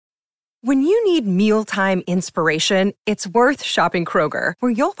When you need mealtime inspiration, it's worth shopping Kroger,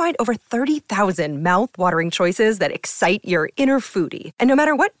 where you'll find over 30,000 mouth-watering choices that excite your inner foodie. And no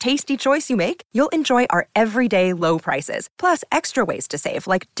matter what tasty choice you make, you'll enjoy our everyday low prices, plus extra ways to save,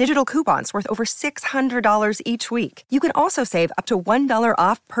 like digital coupons worth over $600 each week. You can also save up to $1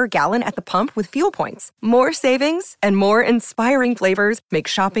 off per gallon at the pump with fuel points. More savings and more inspiring flavors make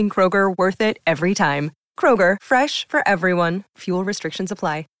shopping Kroger worth it every time. Kroger, fresh for everyone. Fuel restrictions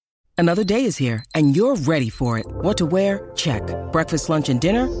apply. Another day is here, and you're ready for it. What to wear? Check. Breakfast, lunch, and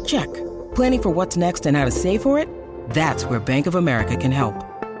dinner? Check. Planning for what's next and how to save for it? That's where Bank of America can help.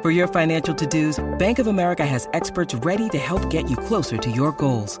 For your financial to-dos, Bank of America has experts ready to help get you closer to your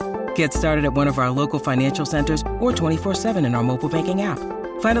goals. Get started at one of our local financial centers or 24/7 in our mobile banking app.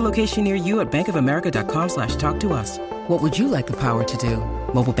 Find a location near you at bankofamerica.com/talktous. What would you like the power to do?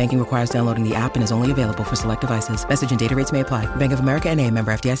 Mobile banking requires downloading the app and is only available for select devices. Message and data rates may apply. Bank of America N.A.,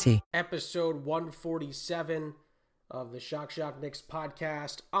 member FDIC. Episode 147 of the Shock Knicks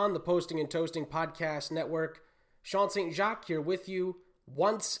podcast on the Posting and Toasting Podcast Network. Sean St. Jacques here with you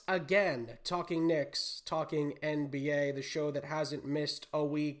once again, talking Knicks, talking NBA, the show that hasn't missed a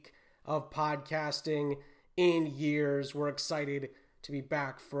week of podcasting in years. We're excited to be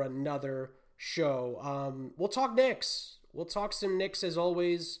back for another show. We'll talk Knicks. We'll talk some Knicks as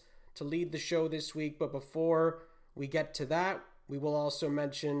always to lead the show this week. But before we get to that, we will also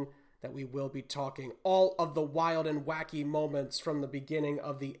mention that we will be talking all of the wild and wacky moments from the beginning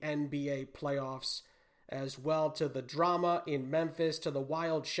of the NBA playoffs, as well to the drama in Memphis, to the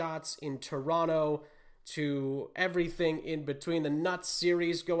wild shots in Toronto, to everything in between, the nuts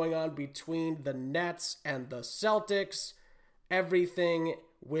series going on between the Nets and the Celtics. Everything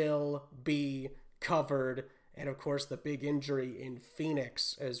will be covered. And of course, the big injury in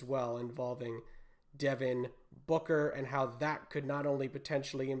Phoenix as well, involving Devin Booker, and how that could not only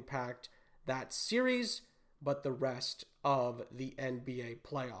potentially impact that series, but the rest of the NBA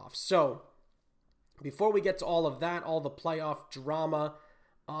playoffs. So before we get to all of that, all the playoff drama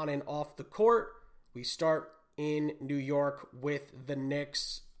on and off the court, we start in New York with the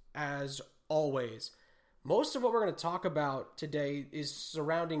Knicks as always. Most of what we're going to talk about today is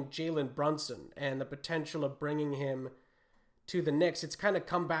surrounding Jalen Brunson and the potential of bringing him to the Knicks. It's kind of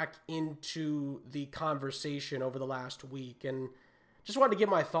come back into the conversation over the last week, and just wanted to give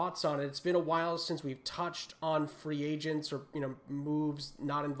my thoughts on it. It's been a while since we've touched on free agents or, moves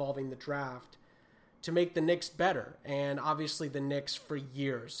not involving the draft to make the Knicks better. And obviously the Knicks for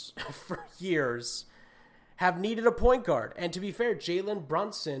years, have needed a point guard. And to be fair, Jalen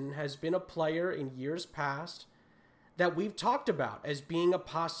Brunson has been a player in years past that we've talked about as being a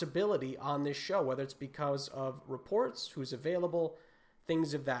possibility on this show, whether it's because of reports, who's available,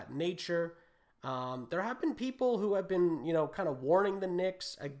 things of that nature. There have been people who have been, kind of warning the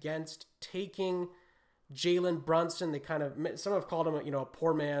Knicks against taking Jalen Brunson. Some have called him, a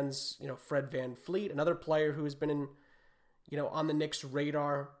poor man's, Fred VanVleet, another player who has been in, on the Knicks'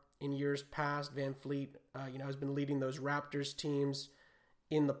 radar in years past. VanVleet, has been leading those Raptors teams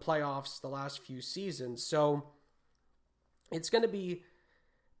in the playoffs the last few seasons. So it's going to be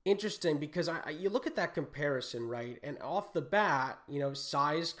interesting because you look at that comparison, right? And off the bat,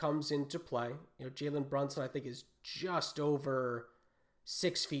 size comes into play. Jalen Brunson, I think, is just over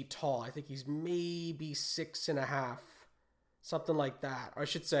 6 feet tall. I think he's maybe 6.5, something like that. Or I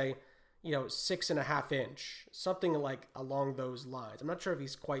should say, 6.5 inch, something like along those lines. I'm not sure if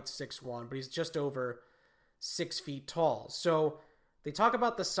he's quite 6'1", but he's just over 6 feet tall. So they talk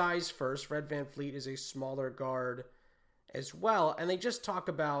about the size first. Fred VanVleet is a smaller guard as well. And they just talk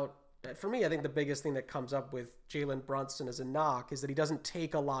about, for me, I think the biggest thing that comes up with Jalen Brunson as a knock is that he doesn't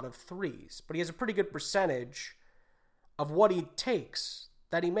take a lot of threes, but he has a pretty good percentage of what he takes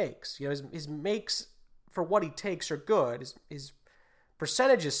that he makes. His makes for what he takes are good. His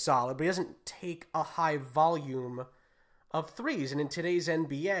percentage is solid, but he doesn't take a high volume of threes. And in today's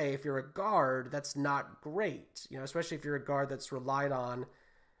NBA, if you're a guard, that's not great, especially if you're a guard that's relied on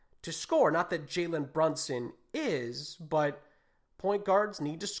to score. Not that Jalen Brunson is, but point guards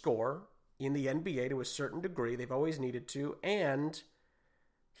need to score in the NBA to a certain degree. They've always needed to. And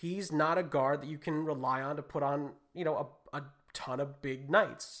he's not a guard that you can rely on to put on, a ton of big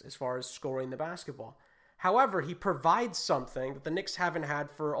nights as far as scoring the basketball. However, he provides something that the Knicks haven't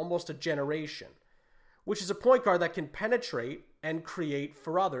had for almost a generation, which is a point guard that can penetrate and create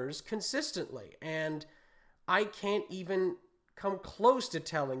for others consistently. And I can't even come close to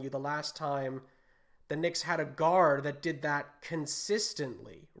telling you the last time the Knicks had a guard that did that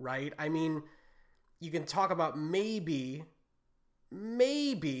consistently, right? I mean, you can talk about maybe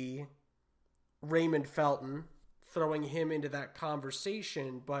Raymond Felton, throwing him into that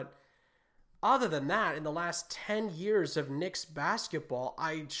conversation, but other than that, in the last 10 years of Knicks basketball,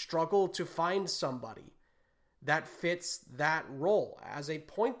 I struggle to find somebody that fits that role as a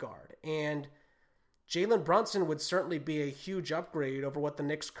point guard. And Jalen Brunson would certainly be a huge upgrade over what the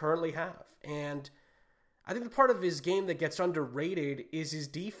Knicks currently have. And I think the part of his game that gets underrated is his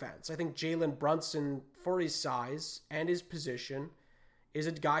defense. I think Jalen Brunson, for his size and his position, is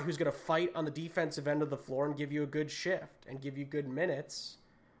a guy who's going to fight on the defensive end of the floor and give you a good shift and give you good minutes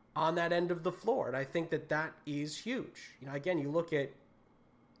on that end of the floor. And I think that that is huge. You know, again, you look at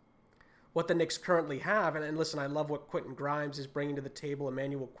what the Knicks currently have, and listen, I love what Quentin Grimes is bringing to the table.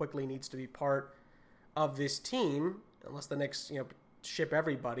 Emmanuel quickly needs to be part of this team, unless the Knicks, ship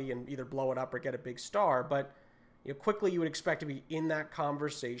everybody and either blow it up or get a big star. But quickly you would expect to be in that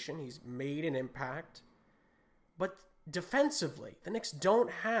conversation. He's made an impact. But defensively, the Knicks don't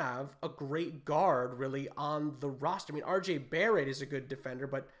have a great guard really on the roster. I mean, RJ Barrett is a good defender,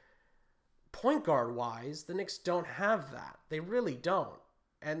 but point guard wise, the Knicks don't have that. They really don't,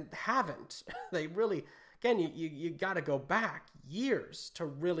 and haven't. They really, again, you got to go back years to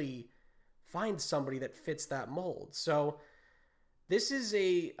really find somebody that fits that mold. So this is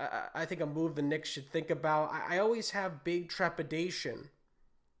I think a move the Knicks should think about. I always have big trepidation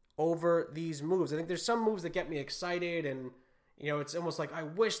over these moves. I think there's some moves that get me excited, and it's almost like I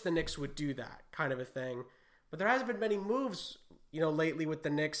wish the Knicks would do that kind of a thing. But there hasn't been many moves, lately with the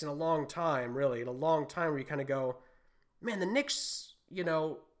Knicks in a long time, really. In a long time where you kind of go, man, the Knicks,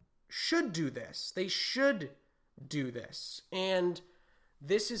 should do this. They should do this. And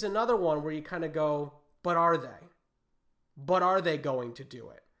this is another one where you kind of go, but are they? But are they going to do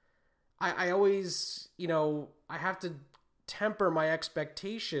it? I always, I have to temper my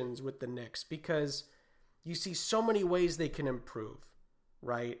expectations with the Knicks because you see so many ways they can improve,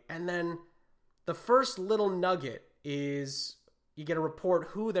 right? And then the first little nugget is you get a report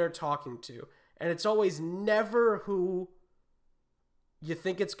who they're talking to. And it's always never who you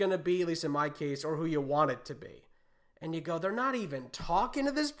think it's going to be, at least in my case, or who you want it to be. And you go, they're not even talking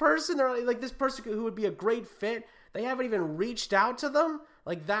to this person. They're like, this person who would be a great fit, they haven't even reached out to them.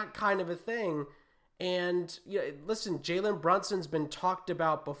 Like that kind of a thing. And listen, Jalen Brunson's been talked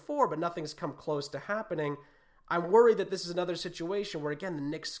about before, but nothing's come close to happening. I'm worried that this is another situation where, again, the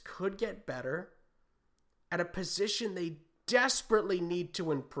Knicks could get better at a position they desperately need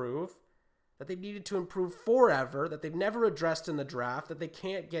to improve, that they've needed to improve forever, that they've never addressed in the draft, that they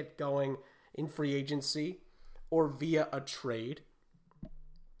can't get going in free agency or via a trade.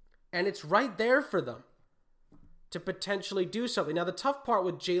 And it's right there for them to potentially do something. Now, the tough part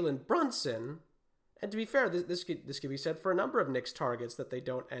with Jalen Brunson, and to be fair, this could be said for a number of Knicks targets that they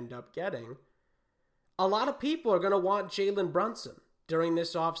don't end up getting, a lot of people are going to want Jalen Brunson during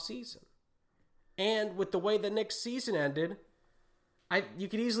this offseason. And with the way the Knicks season ended, you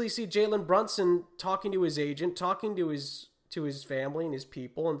could easily see Jalen Brunson talking to his agent, talking to his family and his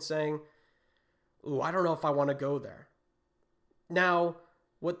people and saying, ooh, I don't know if I want to go there. Now,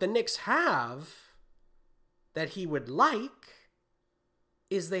 what the Knicks have that he would like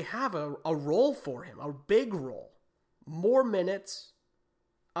is they have a role for him, a big role. More minutes,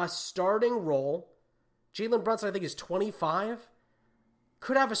 a starting role. Jalen Brunson, I think, is 25.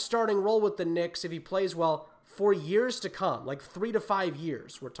 Could have a starting role with the Knicks if he plays well for years to come, like 3 to 5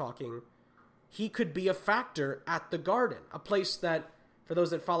 years, we're talking. He could be a factor at the Garden, a place that, for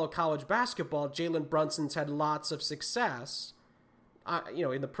those that follow college basketball, Jalen Brunson's had lots of success,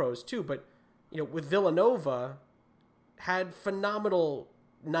 in the pros too, but, with Villanova, had phenomenal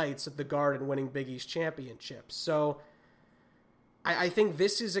nights at the Garden winning Big East championships. So I think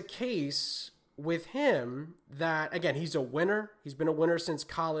this is a case with him that, again, he's a winner. He's been a winner since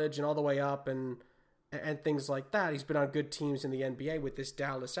college and all the way up and things like that. He's been on good teams in the NBA with this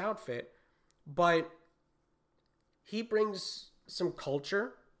Dallas outfit. But he brings some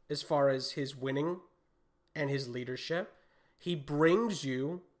culture as far as his winning and his leadership. He brings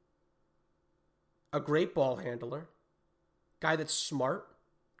you a great ball handler, guy that's smart,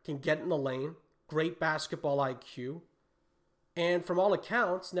 can get in the lane, great basketball IQ, and from all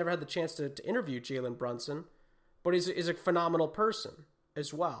accounts, never had the chance to interview Jalen Brunson, but is a phenomenal person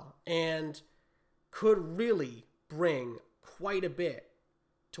as well, and could really bring quite a bit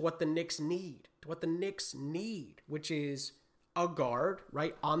to what the Knicks need, which is a guard,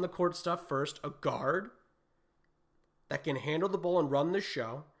 right? On the court stuff first, a guard that can handle the ball and run the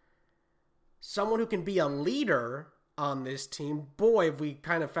show, someone who can be a leader on this team. Boy, have we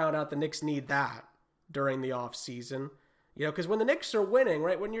kind of found out the Knicks need that during the offseason. Because when the Knicks are winning,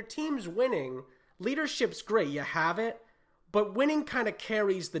 right, when your team's winning, leadership's great. You have it, but winning kind of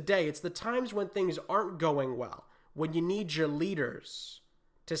carries the day. It's the times when things aren't going well, when you need your leaders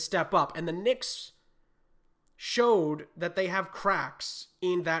to step up. And the Knicks showed that they have cracks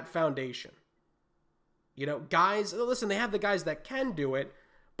in that foundation. You know, guys, listen, they have the guys that can do it,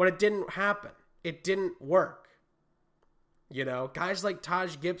 but it didn't happen. It didn't work. You know, guys like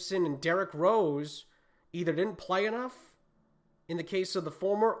Taj Gibson and Derrick Rose either didn't play enough in the case of the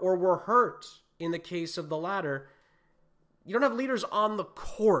former or were hurt in the case of the latter. You don't have leaders on the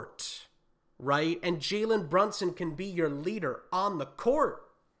court, right? And Jalen Brunson can be your leader on the court.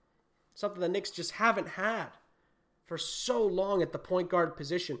 Something the Knicks just haven't had for so long at the point guard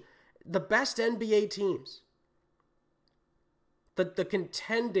position. The best NBA teams, the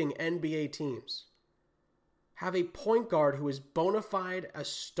contending NBA teams, have a point guard who is bona fide a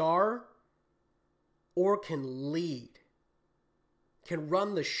star or can lead, can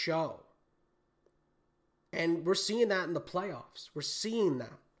run the show. And we're seeing that in the playoffs. We're seeing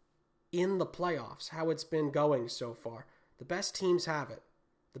that in the playoffs, how it's been going so far. The best teams have it.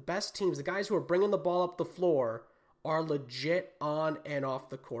 The best teams, the guys who are bringing the ball up the floor, are legit on and off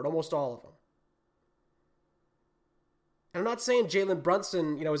the court. Almost all of them. And I'm not saying Jalen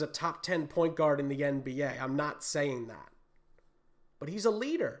Brunson, is a top 10 point guard in the NBA. I'm not saying that. But he's a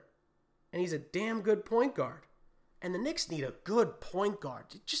leader. And he's a damn good point guard. And the Knicks need a good point guard.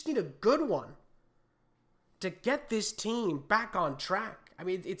 You just need a good one to get this team back on track. I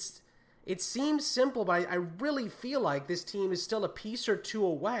mean, it seems simple, but I really feel like this team is still a piece or two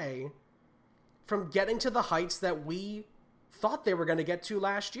away from getting to the heights that we thought they were going to get to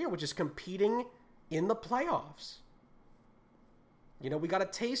last year, which is competing in the playoffs. We got a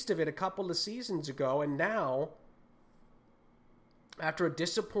taste of it a couple of seasons ago, and now, after a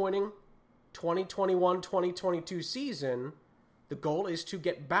disappointing 2021-2022 season, the goal is to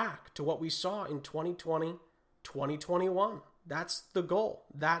get back to what we saw in 2020-2021. That's the goal.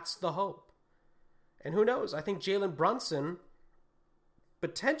 That's the hope. And who knows? I think Jalen Brunson,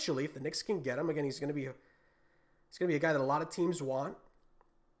 potentially, if the Knicks can get him, again, he's going to be a guy that a lot of teams want,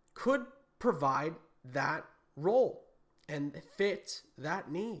 could provide that role and fit that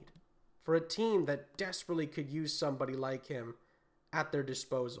need for a team that desperately could use somebody like him at their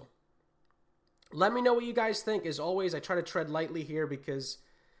disposal. Let me know what you guys think. As always, I try to tread lightly here because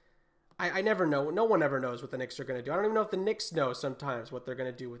I never know. No one ever knows what the Knicks are going to do. I don't even know if the Knicks know sometimes what they're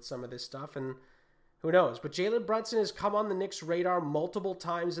going to do with some of this stuff, and who knows. But Jalen Brunson has come on the Knicks' radar multiple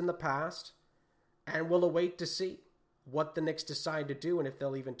times in the past, and we'll await to see what the Knicks decide to do and if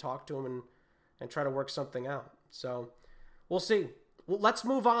they'll even talk to him and try to work something out. So we'll see. Well, let's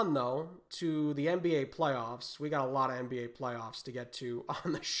move on, though, to the NBA playoffs. We got a lot of NBA playoffs to get to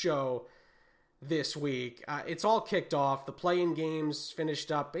on the show this week. It's all kicked off. The play-in games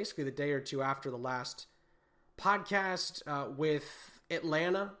finished up basically the day or two after the last podcast with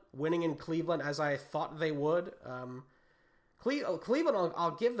Atlanta winning in Cleveland as I thought they would. Cleveland,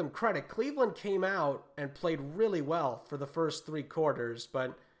 I'll give them credit. Cleveland came out and played really well for the first three quarters,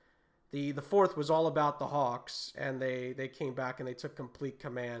 but the fourth was all about the Hawks, and they came back and they took complete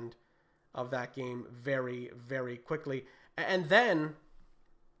command of that game very, very quickly. And then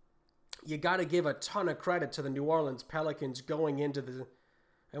you got to give a ton of credit to the New Orleans Pelicans going into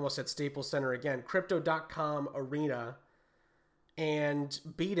I almost said Staples Center again, Crypto.com Arena, and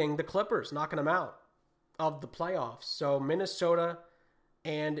beating the Clippers, knocking them out of the playoffs. So Minnesota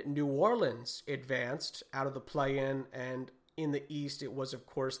and New Orleans advanced out of the play-in, and in the East, it was, of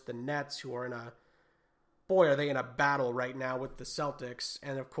course, the Nets, who are are they in a battle right now with the Celtics,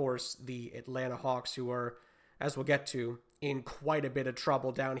 and, of course, the Atlanta Hawks, who are, as we'll get to, in quite a bit of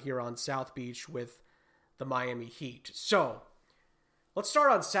trouble down here on South Beach with the Miami Heat. So, let's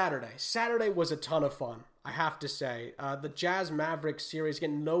start on Saturday. Saturday was a ton of fun, I have to say. The Jazz-Mavericks series,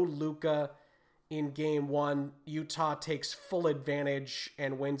 getting no Luka in Game 1. Utah takes full advantage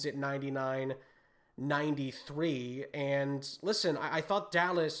and wins it 99-93. And listen, I thought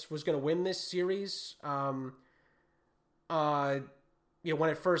Dallas was going to win this series when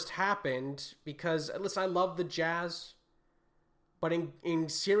it first happened, because, listen, I love the Jazz. But in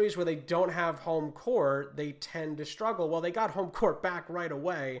series where they don't have home court, they tend to struggle. Well, they got home court back right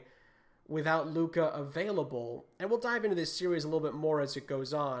away without Luka available. And we'll dive into this series a little bit more as it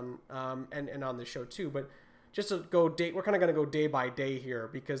goes on, and on the show too. But just to go we're kind of going to go day by day here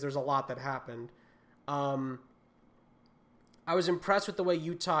because there's a lot that happened. I was impressed with the way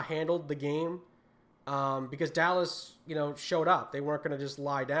Utah handled the game because Dallas, showed up. They weren't going to just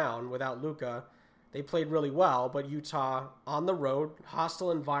lie down without Luka. They played really well, but Utah on the road,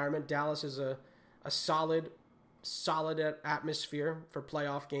 hostile environment. Dallas is a solid atmosphere for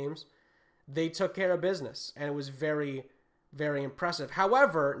playoff games. They took care of business, and it was very, very impressive.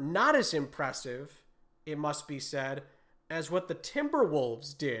 However, not as impressive, it must be said, as what the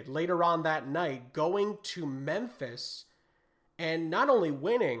Timberwolves did later on that night, going to Memphis and not only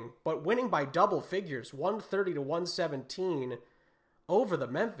winning, but winning by double figures, 130 to 117 over the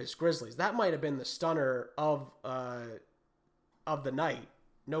Memphis Grizzlies. That might have been the stunner of the night,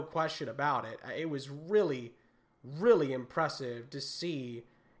 no question about it. It was really, really impressive to see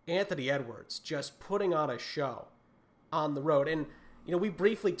Anthony Edwards just putting on a show on the road. And, you know, we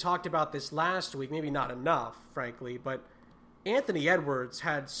briefly talked about this last week, maybe not enough, frankly, but Anthony Edwards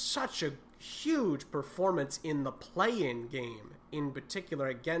had such a huge performance in the play-in game, in particular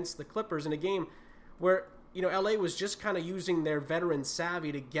against the Clippers, in a game where, you know, LA was just kind of using their veteran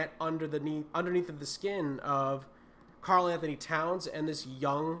savvy to get underneath of the skin of Karl Anthony Towns and this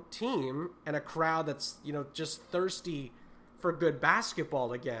young team and a crowd that's, you know, just thirsty for good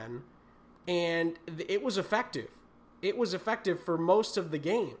basketball again. And it was effective. It was effective for most of the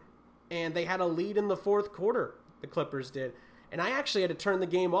game. And they had a lead in the fourth quarter, the Clippers did. And I actually had to turn the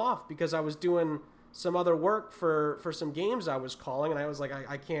game off because I was doing some other work for some games I was calling. And I was like,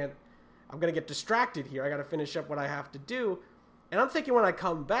 I can't, I'm going to get distracted here. I got to finish up what I have to do. And I'm thinking when I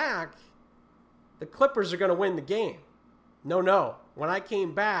come back, the Clippers are going to win the game. No. When I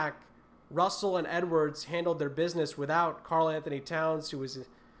came back, Russell and Edwards handled their business without Karl Anthony Towns, who was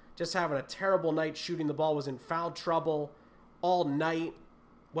just having a terrible night shooting the ball, was in foul trouble all night.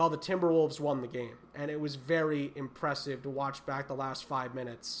 Well, the Timberwolves won the game, and it was very impressive to watch back the last 5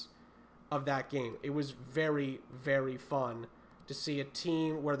 minutes of that game. It was very, very fun to see a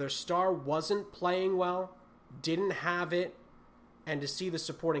team where their star wasn't playing well, didn't have it, and to see the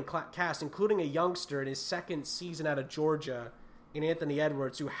supporting cast, including a youngster in his second season out of Georgia, in Anthony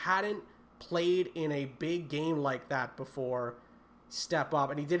Edwards, who hadn't played in a big game like that before, step up,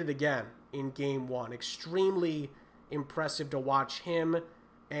 and he did it again in game one. Extremely impressive to watch him,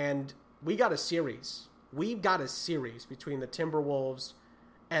 and we got a series. We've got a series between the Timberwolves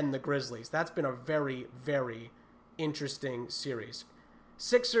and the Grizzlies. That's been a very, very interesting series.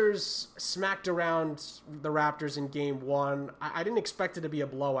 Sixers smacked around the Raptors in game one. I didn't expect it to be a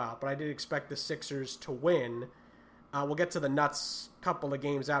blowout, but I did expect the Sixers to win. We'll get to the Nuts couple of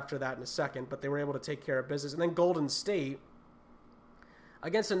games after that in a second, but they were able to take care of business. And then Golden State,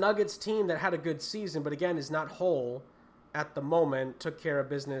 against a Nuggets team that had a good season, but again is not whole at the moment, took care of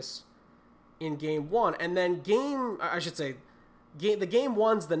business in game one. And then the game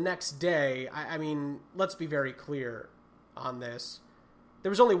one's the next day. I mean, let's be very clear on this. There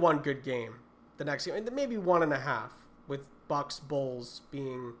was only one good game the next game, maybe 1.5, with Bucks, Bulls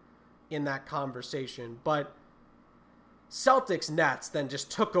being in that conversation. But Celtics Nets then just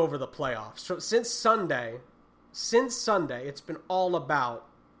took over the playoffs. So since Sunday, it's been all about,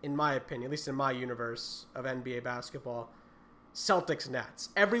 in my opinion, at least in my universe of NBA basketball, Celtics Nets.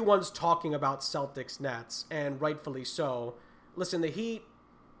 Everyone's talking about Celtics Nets, and rightfully so. Listen, the Heat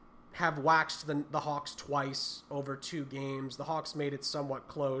have waxed the Hawks twice over 2 games. The Hawks made it somewhat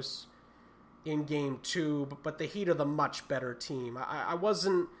close in game 2, but the Heat are the much better team. I'll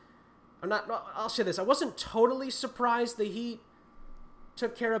say this, I wasn't totally surprised the Heat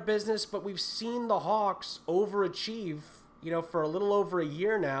took care of business, but we've seen the Hawks overachieve, you know, for a little over a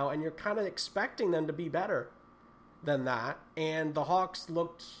year now, and you're kind of expecting them to be better than that. And the Hawks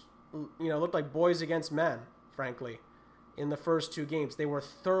looked like boys against men, frankly. In the first 2 games, they were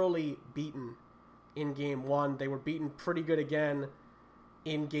thoroughly beaten in game 1. They were beaten pretty good again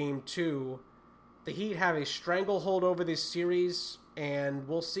in game 2. The Heat have a stranglehold over this series, and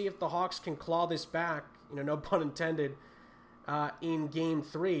we'll see if the Hawks can claw this back, you know, no pun intended, in game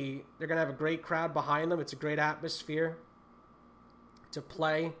 3. They're going to have a great crowd behind them. It's a great atmosphere to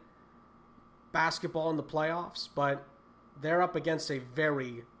play basketball in the playoffs, but they're up against a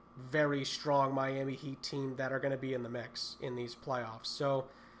very, very strong Miami Heat team that are going to be in the mix in these playoffs. So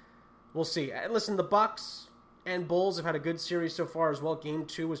we'll see. And listen, the Bucks and Bulls have had a good series so far as well. Game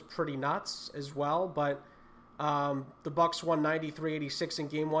 2 was pretty nuts as well, but the Bucks won 93-86 in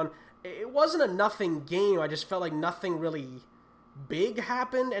game 1. It wasn't a nothing game. I just felt like nothing really big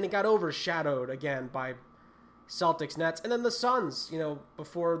happened, and it got overshadowed again by Celtics Nets. And then the Suns, you know,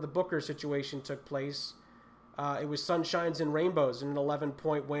 before the Booker situation took place, it was sunshines and rainbows in an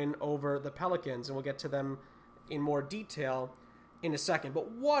 11-point win over the Pelicans, and we'll get to them in more detail in a second. But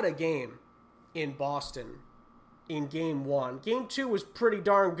what a game in Boston in Game 1. Game 2 was pretty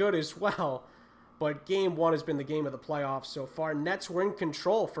darn good as well, but Game 1 has been the game of the playoffs so far. Nets were in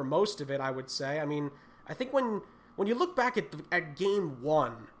control for most of it, I would say. I mean, I think when you look back at Game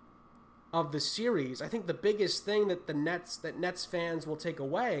 1 of the series, I think the biggest thing that Nets fans will take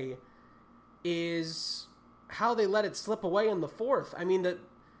away is how they let it slip away in the fourth. I mean,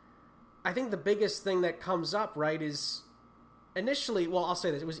 I think the biggest thing that comes up, right, is initially, well, I'll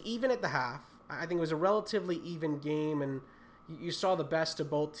say this. It was even at the half. I think it was a relatively even game, and you saw the best of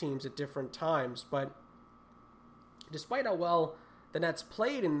both teams at different times. But despite how well the Nets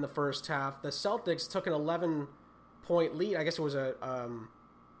played in the first half, the Celtics took an 11-point lead. I guess it was it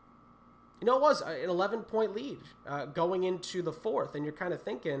was an 11-point lead going into the fourth, and you're kind of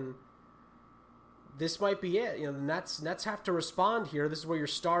thinking, this might be it. The Nets have to respond here. This is where your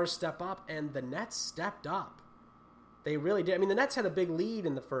stars step up, and the Nets stepped up. They really did. I mean, the Nets had a big lead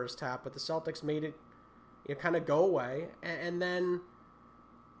in the first half, but the Celtics made it kind of go away, and then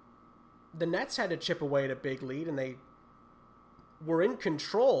the Nets had to chip away at a big lead, and they were in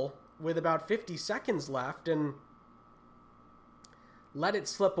control with about 50 seconds left, and let it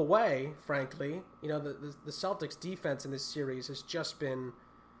slip away, frankly. The Celtics defense in this series has just been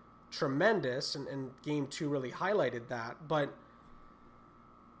tremendous, and Game 2 really highlighted that. But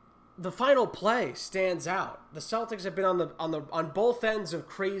the final play stands out. The Celtics have been on both ends of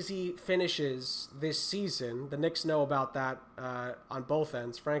crazy finishes this season. The Knicks know about that on both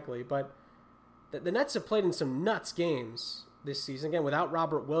ends, frankly. But the Nets have played in some nuts games this season, again, without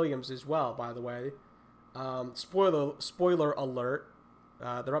Robert Williams as well, by the way. Spoiler alert.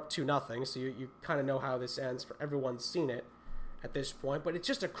 They're up 2-0, so you kind of know how this ends. Everyone's seen it at this point, but it's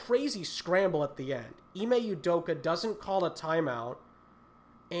just a crazy scramble at the end. Ime Udoka doesn't call a timeout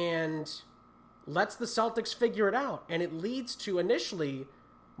and lets the Celtics figure it out, and it leads to initially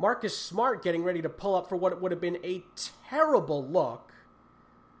Marcus Smart getting ready to pull up for what would have been a terrible look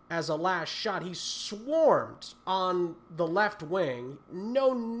as a last shot. He swarmed on the left wing.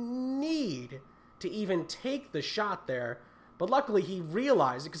 No need to even take the shot there. But luckily he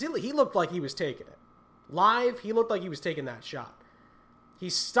realized it, because he looked like he was taking it. Live, he looked like he was taking that shot. He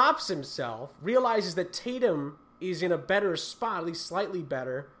stops himself, realizes that Tatum is in a better spot, at least slightly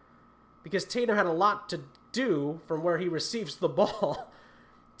better, because Tatum had a lot to do from where he receives the ball.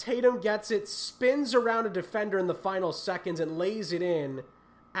 Tatum gets it, spins around a defender in the final seconds, and lays it in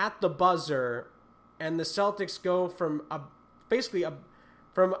at the buzzer, and the Celtics go from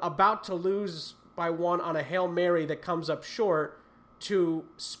from about to lose by one on a Hail Mary that comes up short to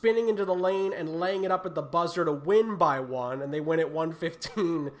spinning into the lane and laying it up at the buzzer to win by one, and they win at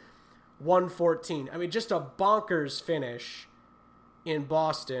 115-114. I mean, just a bonkers finish in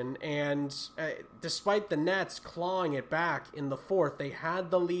Boston, and despite the Nets clawing it back in the fourth, they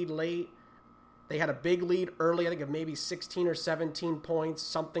had the lead late. They had a big lead early, I think of maybe 16 or 17 points,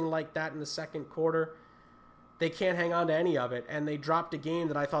 something like that in the second quarter. They can't hang on to any of it, and they dropped a game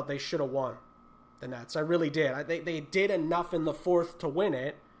that I thought they should have won, the Nets. I really did. They did enough in the fourth to win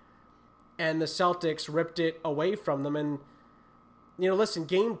it, and the Celtics ripped it away from them. And, listen,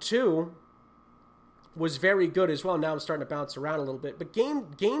 Game 2 was very good as well. Now I'm starting to bounce around a little bit. But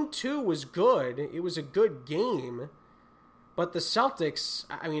Game 2 was good. It was a good game. But the Celtics,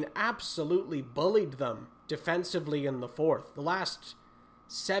 absolutely bullied them defensively in the fourth. The last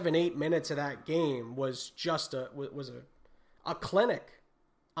 7-8 minutes of that game was just a clinic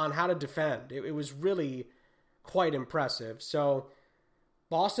on how to defend. It was really quite impressive. So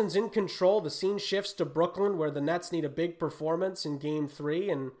Boston's in control. The scene shifts to Brooklyn, where the Nets need a big performance in Game 3,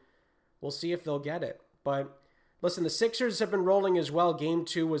 and we'll see if they'll get it. But listen, the Sixers have been rolling as well. Game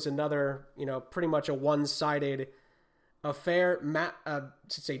 2 was another, pretty much a one-sided affair.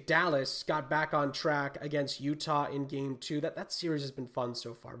 Dallas got back on track against Utah in Game 2. That series has been fun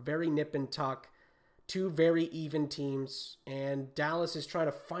so far. Very nip and tuck. Two very even teams. And Dallas is trying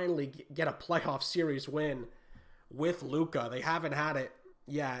to finally get a playoff series win with Luka. They haven't had it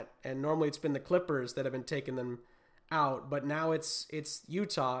yet. And normally it's been the Clippers that have been taking them out. But now it's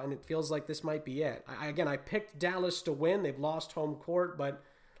Utah, and it feels like this might be it. I picked Dallas to win. They've lost home court, but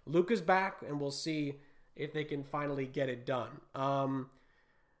Luka's back, and we'll see if they can finally get it done.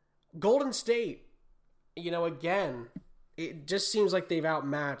 Golden State, again, it just seems like they've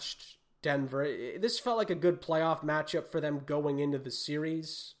outmatched Denver. This felt like a good playoff matchup for them going into the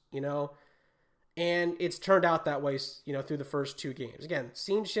series, and it's turned out that way, through the first two games. Again,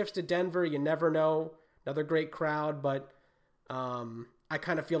 scene shifts to Denver. You never know. Another great crowd, but I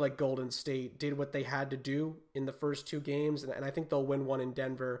kind of feel like Golden State did what they had to do in the first two games, and I think they'll win one in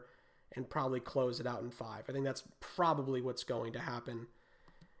Denver and probably close it out in 5. I think that's probably what's going to happen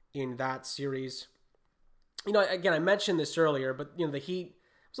in that series. Again, I mentioned this earlier, but the Heat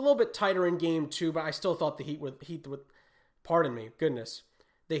was a little bit tighter in Game 2, but I still thought the Heat were the Heat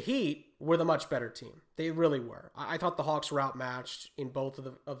were the much better team. They really were. I thought the Hawks were outmatched in both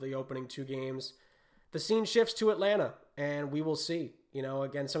of the opening two games. The scene shifts to Atlanta, and we will see.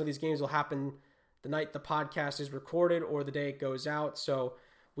 Again, some of these games will happen the night the podcast is recorded or the day it goes out, so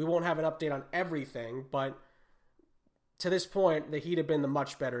we won't have an update on everything, but to this point, the Heat have been the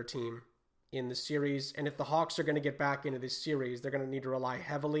much better team in the series. And if the Hawks are going to get back into this series, they're going to need to rely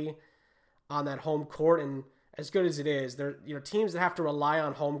heavily on that home court. And as good as it is, they're, teams that have to rely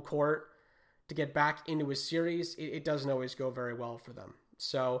on home court to get back into a series, it doesn't always go very well for them.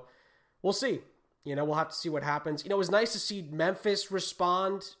 So we'll see. We'll have to see what happens. It was nice to see Memphis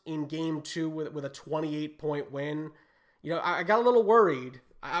respond in game 2 with a 28-point win. I got a little worried.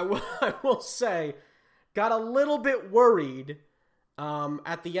 I will say, got a little bit worried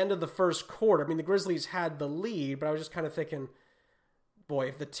at the end of the first quarter. I mean, the Grizzlies had the lead, but I was just kind of thinking, boy,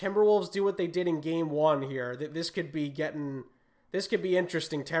 if the Timberwolves do what they did in game 1 here, this could be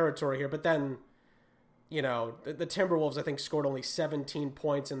interesting territory here. But then, the Timberwolves, I think, scored only 17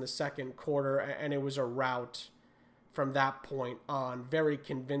 points in the second quarter, and it was a rout from that point on. Very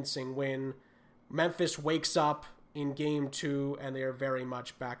convincing win. Memphis wakes up in game 2, and they are very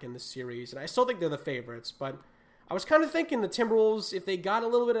much back in the series. And I still think they're the favorites, but I was kind of thinking the Timberwolves, if they got a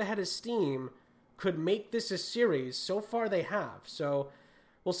little bit ahead of steam, could make this a series. So far they have. So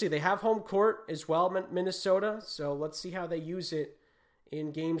we'll see. They have home court as well, Minnesota. So let's see how they use it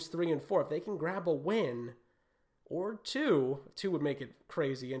in games 3 and 4. If they can grab a win or 2 would make it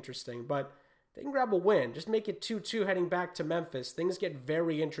crazy interesting. But if they can grab a win, just make it 2-2 heading back to Memphis. Things get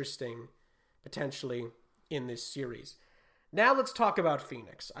very interesting potentially in this series. Now let's talk about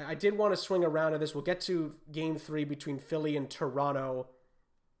Phoenix. I did want to swing around to this. We'll get to game 3 between Philly and Toronto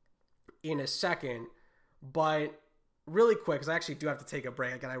in a second. But really quick, because I actually do have to take a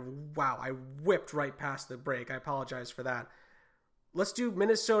break. Again, I whipped right past the break. I apologize for that. Let's do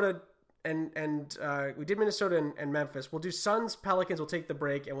Minnesota and we did Minnesota and Memphis. We'll do Suns, Pelicans. We'll take the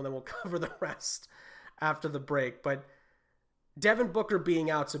break, and then we'll cover the rest after the break. But Devin Booker being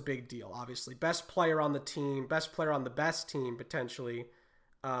out's a big deal, obviously. Best player on the team, best player on the best team, potentially,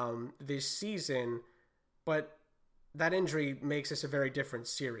 this season. But that injury makes this a very different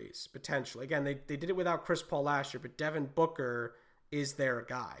series, potentially. Again, they did it without Chris Paul last year, but Devin Booker is their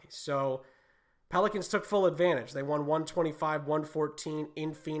guy. So Pelicans took full advantage. They won 125-114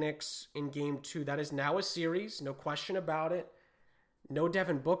 in Phoenix in game 2. That is now a series, no question about it. No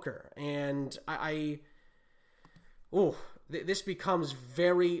Devin Booker. And this becomes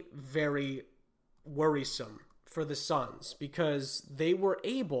very, very worrisome for the Suns because they were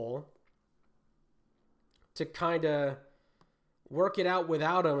able to kind of work it out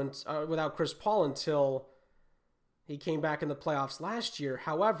without him, without Chris Paul until he came back in the playoffs last year.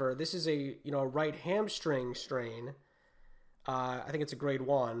 However, this is a right hamstring strain. I think it's a grade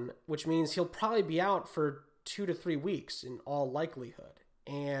 1, which means he'll probably be out for 2 to 3 weeks in all likelihood.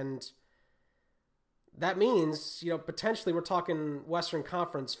 And that means, potentially we're talking Western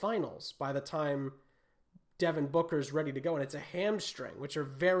Conference Finals by the time Devin Booker's ready to go. And it's a hamstring,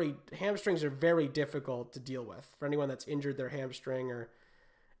 hamstrings are very difficult to deal with. For anyone that's injured their hamstring or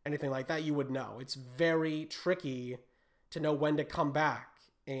anything like that, you would know. It's very tricky to know when to come back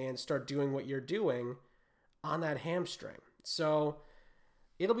and start doing what you're doing on that hamstring. So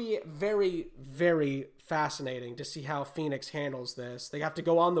it'll be very, very fascinating to see how Phoenix handles this. They have to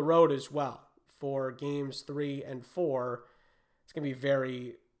go on the road as well for games 3 and 4. It's going to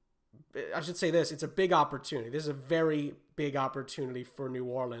be it's a big opportunity. This is a very big opportunity for New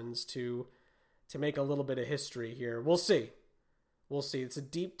Orleans to make a little bit of history here. We'll see. It's a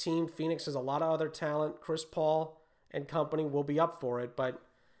deep team. Phoenix has a lot of other talent. Chris Paul and company will be up for it, but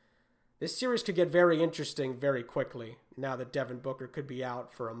this series could get very interesting very quickly now that Devin Booker could be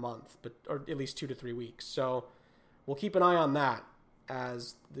out for a month, or at least 2 to 3 weeks. So we'll keep an eye on that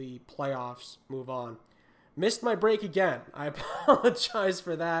as the playoffs move on. Missed my break again. I apologize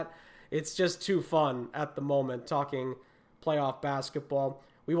for that. It's just too fun at the moment talking playoff basketball.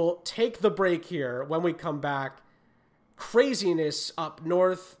 We will take the break here. When we come back, craziness up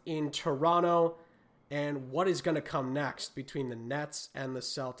north in Toronto and what is going to come next between the Nets and the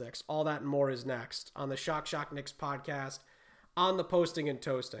Celtics. All that and more is next on the Shock Knicks podcast on the Posting and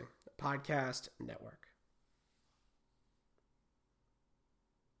Toasting Podcast Network.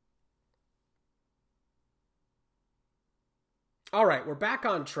 All right, we're back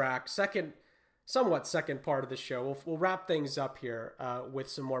on track. Somewhat second part of the show. We'll wrap things up here with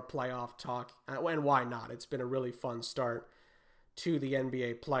some more playoff talk. And why not? It's been a really fun start to the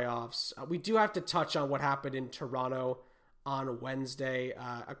NBA playoffs. We do have to touch on what happened in Toronto on Wednesday.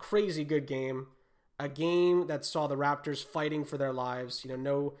 A crazy good game. A game that saw the Raptors fighting for their lives.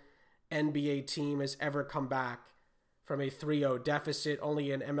 No NBA team has ever come back from a 3-0 deficit.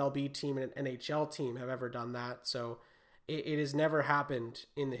 Only an MLB team and an NHL team have ever done that. So it has never happened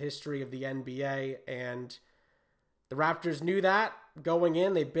in the history of the NBA, and the Raptors knew that going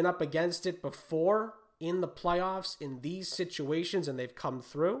in. They've been up against it before in the playoffs in these situations, and they've come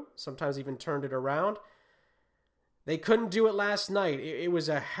through, sometimes even turned it around. They couldn't do it last night. It was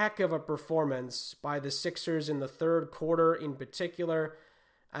a heck of a performance by the Sixers in the third quarter in particular.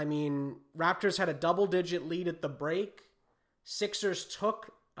 I mean, Raptors had a double-digit lead at the break. Sixers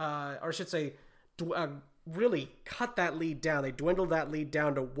took, really cut that lead down. They dwindled that lead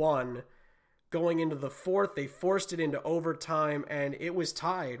down to 1. Going into the fourth, they forced it into overtime, and it was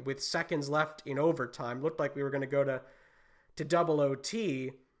tied with seconds left in overtime. Looked like we were going to go to double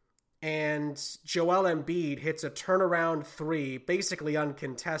OT, and Joel Embiid hits a turnaround 3, basically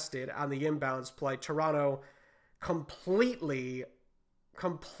uncontested on the inbounds play. Toronto completely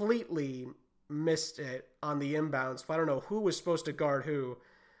missed it on the inbounds. I don't know who was supposed to guard who,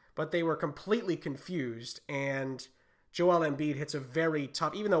 but they were completely confused, and Joel Embiid hits a very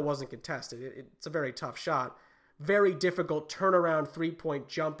tough, even though it wasn't contested, it's a very tough shot, very difficult turnaround 3-point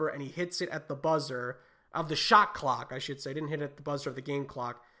jumper, and he hits it at the buzzer of the shot clock, I should say. Didn't hit it at the buzzer of the game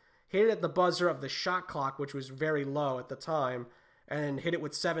clock. Hit it at the buzzer of the shot clock, which was very low at the time, and hit it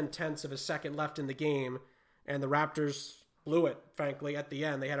with 0.7 of a second left in the game, and the Raptors blew it, frankly, at the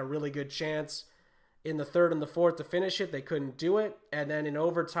end. They had a really good chance in the third and the fourth to finish it. They couldn't do it, and then in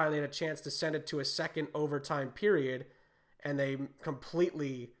overtime, they had a chance to send it to a second overtime period, and they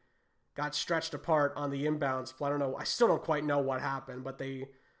completely got stretched apart on the inbounds. I don't know. I still don't quite know what happened, but they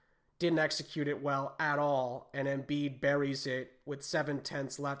didn't execute it well at all, and Embiid buries it with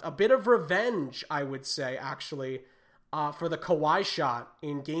 0.7 left. A bit of revenge, I would say, actually, for the Kawhi shot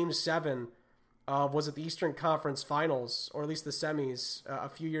in Game 7 of, was it the Eastern Conference Finals, or at least the semis, a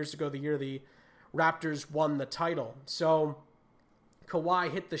few years ago, the year the Raptors won the title. So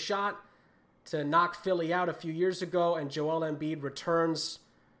Kawhi hit the shot to knock Philly out a few years ago, and Joel Embiid returns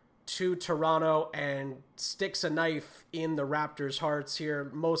to Toronto and sticks a knife in the Raptors' hearts here,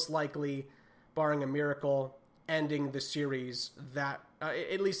 most likely, barring a miracle, ending the series, that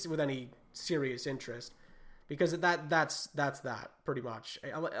at least with any serious interest, because that's that pretty much.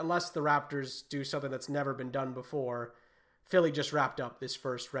 Unless the Raptors do something that's never been done before, Philly just wrapped up this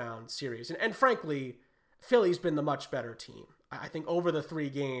first round series, and frankly, Philly's been the much better team. I think over the 3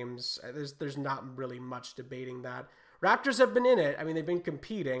 games, there's not really much debating that. Raptors have been in it. I mean, they've been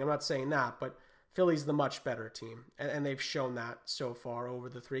competing. I'm not saying that, but Philly's the much better team, and they've shown that so far over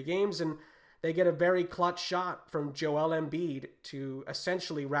the 3 games, and they get a very clutch shot from Joel Embiid to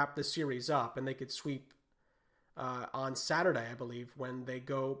essentially wrap the series up, and they could sweep on Saturday, I believe, when they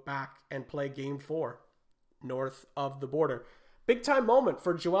go back and play Game 4 north of the border. Big-time moment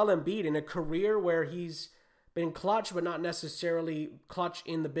for Joel Embiid in a career where he's been clutch, but not necessarily clutch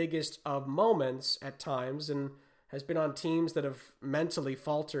in the biggest of moments at times, and has been on teams that have mentally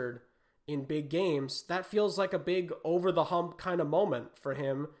faltered in big games. That feels like a big over-the-hump kind of moment for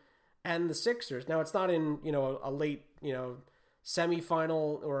him and the Sixers. Now, it's not in, a late,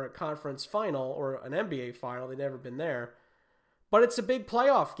 semifinal or a conference final or an NBA final. They've never been there. But it's a big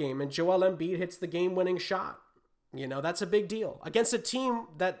playoff game, and Joel Embiid hits the game-winning shot. That's a big deal against a team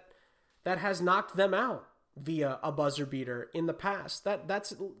that has knocked them out via a buzzer beater in the past.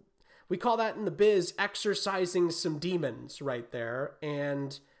 We call that in the biz exercising some demons right there,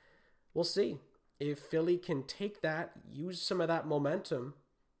 and we'll see if Philly can take that, use some of that momentum,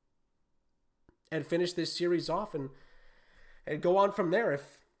 and finish this series off and go on from there.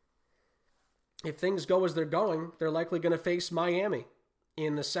 If things go as they're going, they're likely going to face Miami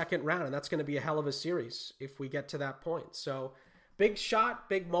in the second round, and that's going to be a hell of a series if we get to that point. So, big shot,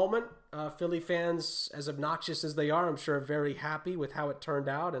 big moment. Philly fans, as obnoxious as they are, I'm sure are very happy with how it turned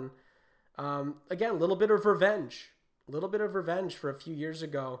out. And again, a little bit of revenge for a few years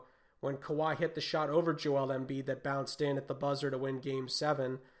ago when Kawhi hit the shot over Joel Embiid that bounced in at the buzzer to win Game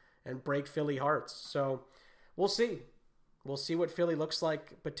 7 and break Philly hearts. So we'll see. We'll see what Philly looks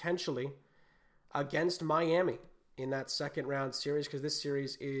like potentially against Miami in that second round series, because this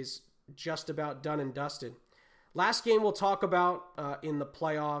series is just about done and dusted. Last game we'll talk about in the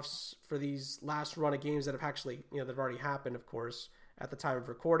playoffs for these last run of games that have actually, that have already happened, of course, at the time of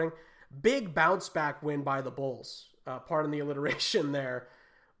recording. Big bounce back win by the Bulls. Pardon the alliteration there.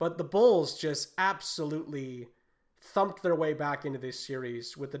 But the Bulls just absolutely thumped their way back into this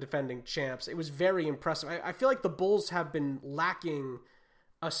series with the defending champs. It was very impressive. I feel like the Bulls have been lacking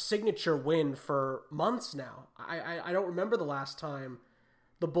a signature win for months now. I don't remember the last time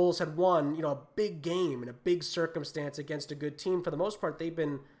the Bulls had won, a big game in a big circumstance against a good team. For the most part, they've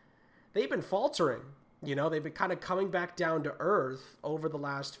been faltering. They've been kind of coming back down to earth over the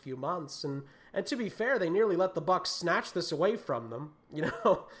last few months. And to be fair, they nearly let the Bucks snatch this away from them.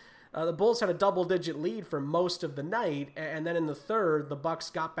 The Bulls had a double-digit lead for most of the night, and then in the third, the Bucks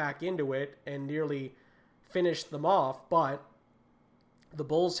got back into it and nearly finished them off, but the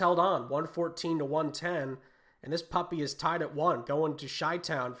Bulls held on 114-110, and this puppy is tied at 1 going to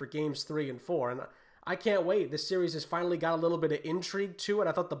Chi-Town for games 3 and 4. And I can't wait. This series has finally got a little bit of intrigue to it.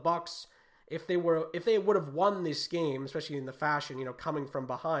 I thought the Bucks, if they would have won this game, especially in the fashion, coming from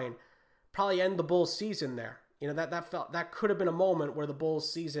behind, probably end the Bulls season there. That could have been a moment where the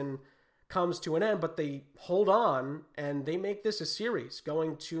Bulls season comes to an end, but they hold on and they make this a series,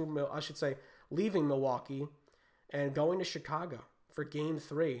 leaving Milwaukee and going to Chicago for game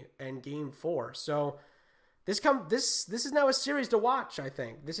 3 and game 4. So this is now a series to watch. I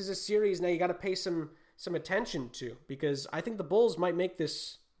think this is a series now you got to pay some attention to, because I think the Bulls might make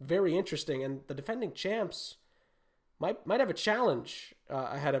this very interesting, and the defending champs might have a challenge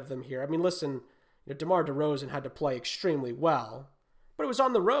ahead of them here. I mean, listen, DeMar DeRozan had to play extremely well, but it was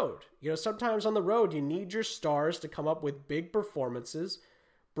on the road. Sometimes on the road you need your stars to come up with big performances.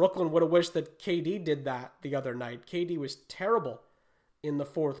 Brooklyn would have wished that KD did that the other night. KD was terrible in the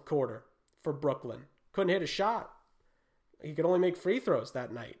fourth quarter for Brooklyn. Couldn't hit a shot. He could only make free throws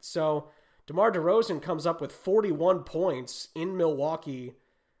that night. So DeMar DeRozan comes up with 41 points in Milwaukee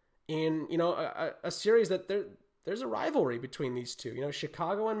in, a series that there's a rivalry between these two.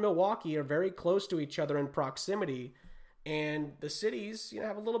 Chicago and Milwaukee are very close to each other in proximity, and the cities,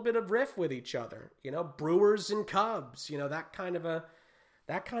 have a little bit of riff with each other. Brewers and Cubs, that kind of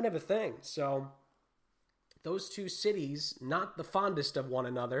a thing. So those two cities, not the fondest of one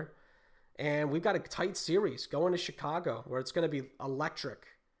another. And we've got a tight series going to Chicago where it's going to be electric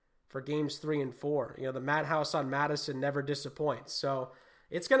for games 3 and 4. The Madhouse on Madison never disappoints. So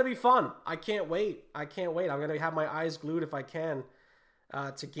it's going to be fun. I can't wait. I'm going to have my eyes glued if I can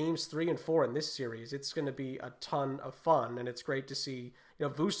to games 3 and 4 in this series. It's going to be a ton of fun, and it's great to see.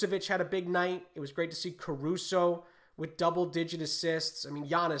 Vucevic had a big night. It was great to see Caruso with double-digit assists. I mean,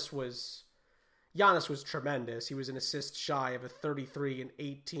 Giannis was tremendous. He was an assist shy of a 33 and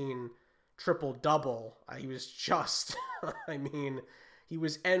 18 triple-double. He was just, he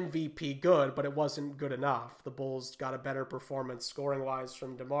was MVP good, but it wasn't good enough. The Bulls got a better performance scoring-wise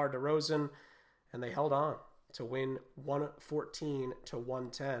from DeMar DeRozan, and they held on to win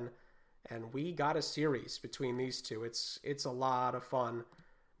 114-110. And we got a series between these two. It's a lot of fun,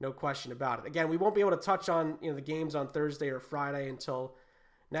 no question about it. Again, we won't be able to touch on the games on Thursday or Friday until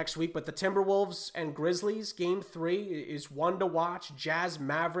next week, but the Timberwolves and Grizzlies, game 3 is one to watch. Jazz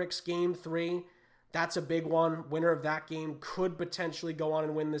Mavericks, game 3. That's a big one. Winner of that game could potentially go on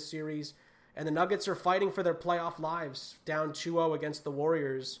and win this series. And the Nuggets are fighting for their playoff lives, down 2-0 against the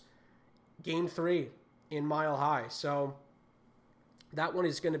Warriors. Game 3 in Mile High. So that one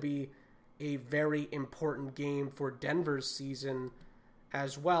is going to be a very important game for Denver's season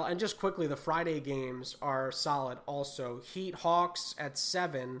as well. And just quickly, the Friday games are solid also. Heat Hawks at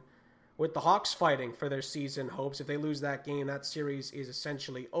 7, with the Hawks fighting for their season hopes. If they lose that game, that series is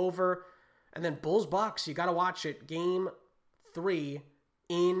essentially over. And then Bulls Bucks, you got to watch it. Game 3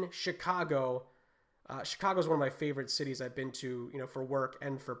 in Chicago. Chicago's one of my favorite cities I've been to, for work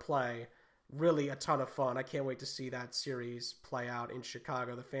and for play. Really a ton of fun. I can't wait to see that series play out in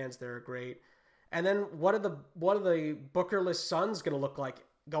Chicago. The fans there are great. And then what are the Bookerless Suns going to look like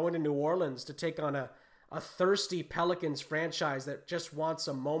going to New Orleans to take on a thirsty Pelicans franchise that just wants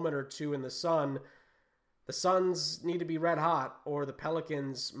a moment or two in the sun? The Suns need to be red hot, or the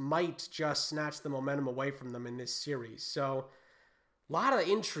Pelicans might just snatch the momentum away from them in this series. So a lot of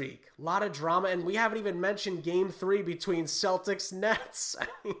intrigue, a lot of drama, and we haven't even mentioned game 3 between Celtics Nets. I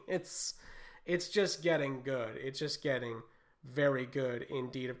mean, it's just getting good. It's just getting very good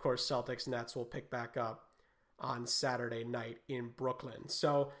indeed. Of course, Celtics Nets will pick back up on Saturday night in Brooklyn.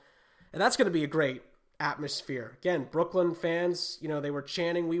 So, and that's going to be a great atmosphere. Again, Brooklyn fans, they were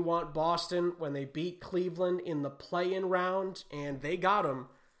chanting, "We want Boston" when they beat Cleveland in the play-in round, and they got them.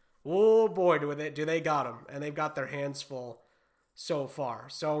 Oh boy, do they got them. And they've got their hands full so far.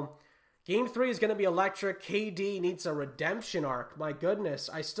 So game 3 is going to be electric. KD needs a redemption arc. My goodness,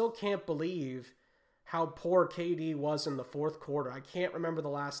 I still can't believe how poor KD was in the fourth quarter. I can't remember the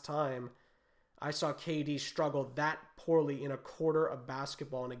last time I saw KD struggle that poorly in a quarter of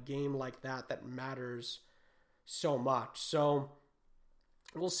basketball in a game like that matters so much. So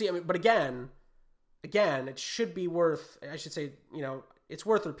we'll see. But again, it should be worth, it's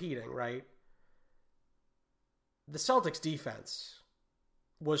worth repeating, right? The Celtics defense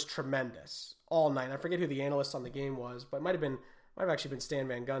was tremendous all night. I forget who the analyst on the game was, but it might have actually been Stan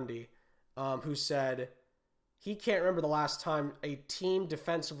Van Gundy, who said he can't remember the last time a team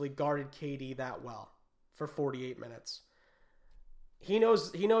defensively guarded KD that well for 48 minutes. He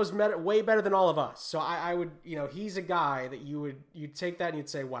knows way better than all of us. So I would, he's a guy that you'd take that and you'd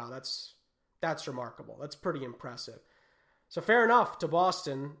say, wow, that's That's remarkable. That's pretty impressive. So fair enough to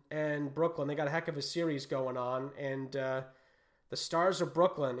Boston and Brooklyn. They got a heck of a series going on. And the Stars of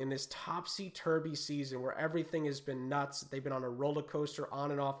Brooklyn in this topsy-turvy season where everything has been nuts. They've been on a roller coaster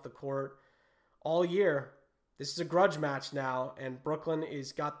on and off the court all year. This is a grudge match now. And Brooklyn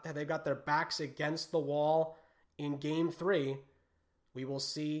they've got their backs against the wall in Game 3. We will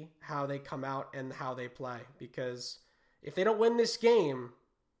see how they come out and how they play. Because if they don't win this game,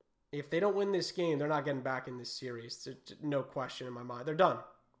 they're not getting back in this series. No question in my mind. They're done.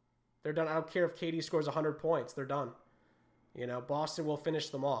 I don't care if KD scores 100 points. They're done. Boston will finish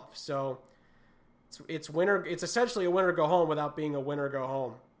them off. So it's winner. It's essentially a winner go home without being a winner go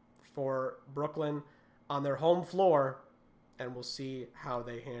home for Brooklyn on their home floor, and we'll see how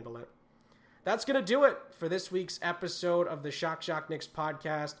they handle it. That's going to do it for this week's episode of the Shock Shock Knicks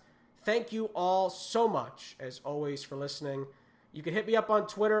podcast. Thank you all so much, as always, for listening. You can hit me up on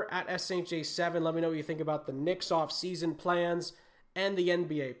Twitter at SSJ7. Let me know what you think about the Knicks off-season plans and the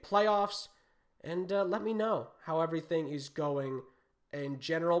NBA playoffs. And let me know how everything is going in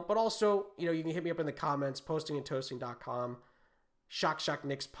general. But also, you can hit me up in the comments, postingandtoasting.com, Shock Shock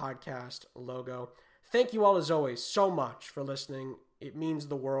Knicks podcast logo. Thank you all, as always, so much for listening. It means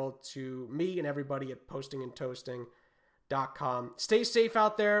the world to me and everybody at postingandtoasting.com. Stay safe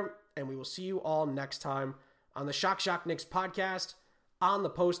out there, and we will see you all next time on the Shock Shock Knicks podcast on the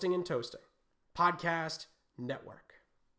Posting and Toasting Podcast Network.